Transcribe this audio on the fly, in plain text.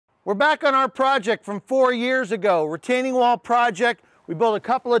We're back on our project from 4 years ago, retaining wall project. We built a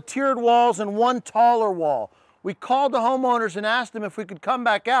couple of tiered walls and one taller wall. We called the homeowners and asked them if we could come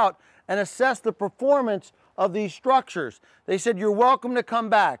back out and assess the performance of these structures. They said, you're welcome to come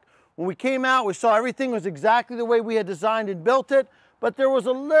back. When we came out, we saw everything was exactly the way we had designed and built it, but there was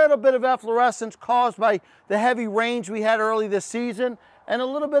a little bit of efflorescence caused by the heavy rains we had early this season and a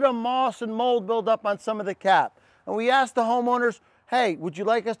little bit of moss and mold buildup on some of the cap. And we asked the homeowners, hey, would you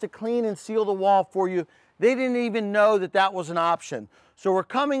like us to clean and seal the wall for you? They didn't even know that that was an option. So we're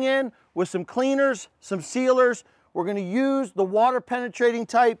coming in with some cleaners, some sealers. We're going to use the water penetrating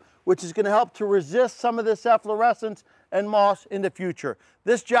type, which is going to help to resist some of this efflorescence and moss in the future.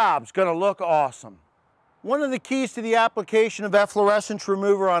 This job's going to look awesome. One of the keys to the application of efflorescence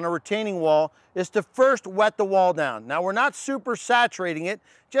remover on a retaining wall is to first wet the wall down. Now we're not super saturating it,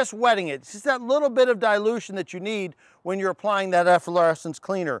 just wetting it. It's just that little bit of dilution that you need when you're applying that efflorescence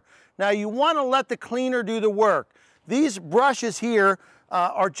cleaner. Now you want to let the cleaner do the work. These brushes here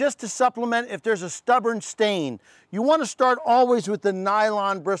are just to supplement if there's a stubborn stain. You want to start always with the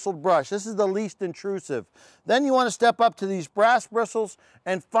nylon bristled brush. This is the least intrusive. Then you want to step up to these brass bristles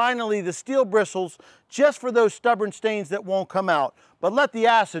and finally the steel bristles just for those stubborn stains that won't come out. But let the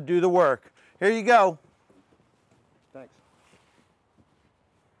acid do the work. Here you go. Thanks.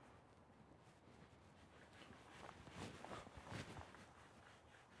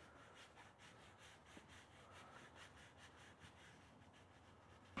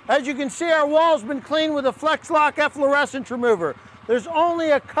 As you can see, our wall's been cleaned with a Flex-Lock efflorescence remover. There's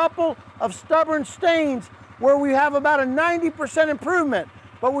only a couple of stubborn stains where we have about a 90% improvement,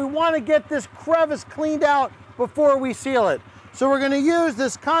 but we want to get this crevice cleaned out before we seal it. So we're going to use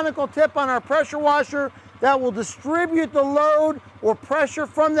this conical tip on our pressure washer that will distribute the load or pressure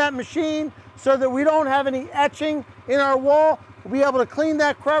from that machine so that we don't have any etching in our wall. We'll be able to clean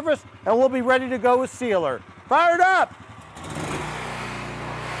that crevice and we'll be ready to go with sealer. Fire it up!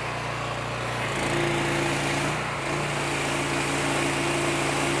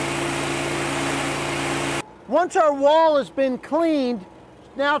 Once our wall has been cleaned,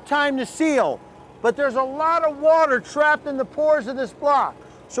 it's now time to seal. But there's a lot of water trapped in the pores of this block.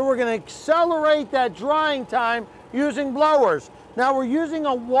 So we're going to accelerate that drying time using blowers. Now we're using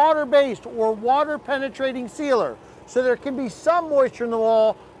a water-based or water-penetrating sealer. So there can be some moisture in the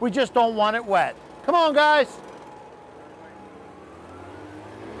wall, we just don't want it wet. Come on, guys.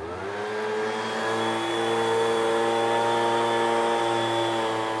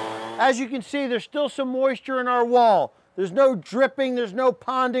 As you can see, there's still some moisture in our wall. There's no dripping, there's no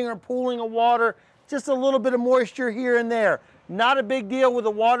ponding or pooling of water, just a little bit of moisture here and there. Not a big deal with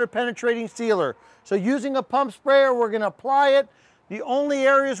a water penetrating sealer. So using a pump sprayer, we're going to apply it. The only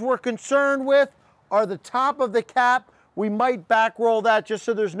areas we're concerned with are the top of the cap. We might back roll that just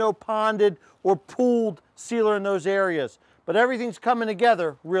so there's no ponded or pooled sealer in those areas. But everything's coming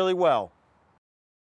together really well.